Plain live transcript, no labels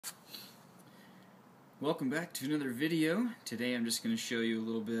Welcome back to another video. Today I'm just going to show you a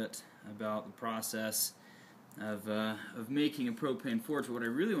little bit about the process of making a propane forge. What I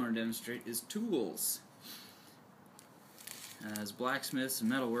really want to demonstrate is tools. As blacksmiths and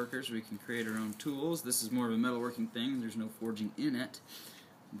metal workers, we can create our own tools. This is more of a metalworking thing. There's no forging in it.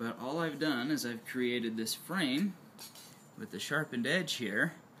 But all I've done is I've created this frame with the sharpened edge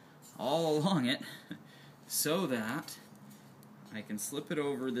here all along it so that I can slip it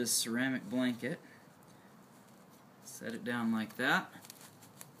over this ceramic blanket, set it down like that,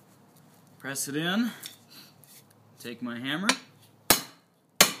 press it in, take my hammer,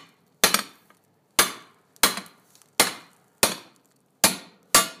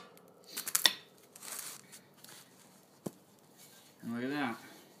 and look at that.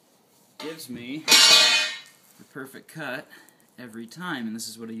 Gives me the perfect cut every time, and this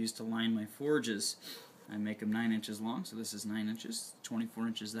is what I use to line my forges. I make them 9 inches long, so this is 9 inches, 24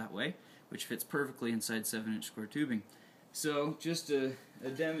 inches that way, which fits perfectly inside 7-inch square tubing. So just a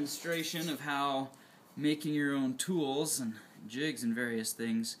demonstration of how making your own tools and jigs and various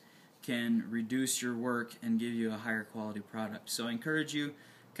things can reduce your work and give you a higher quality product. So I encourage you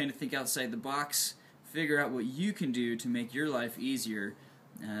kind of think outside the box, figure out what you can do to make your life easier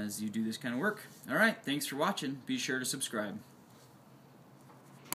as you do this kind of work. Alright, thanks for watching. Be sure to subscribe.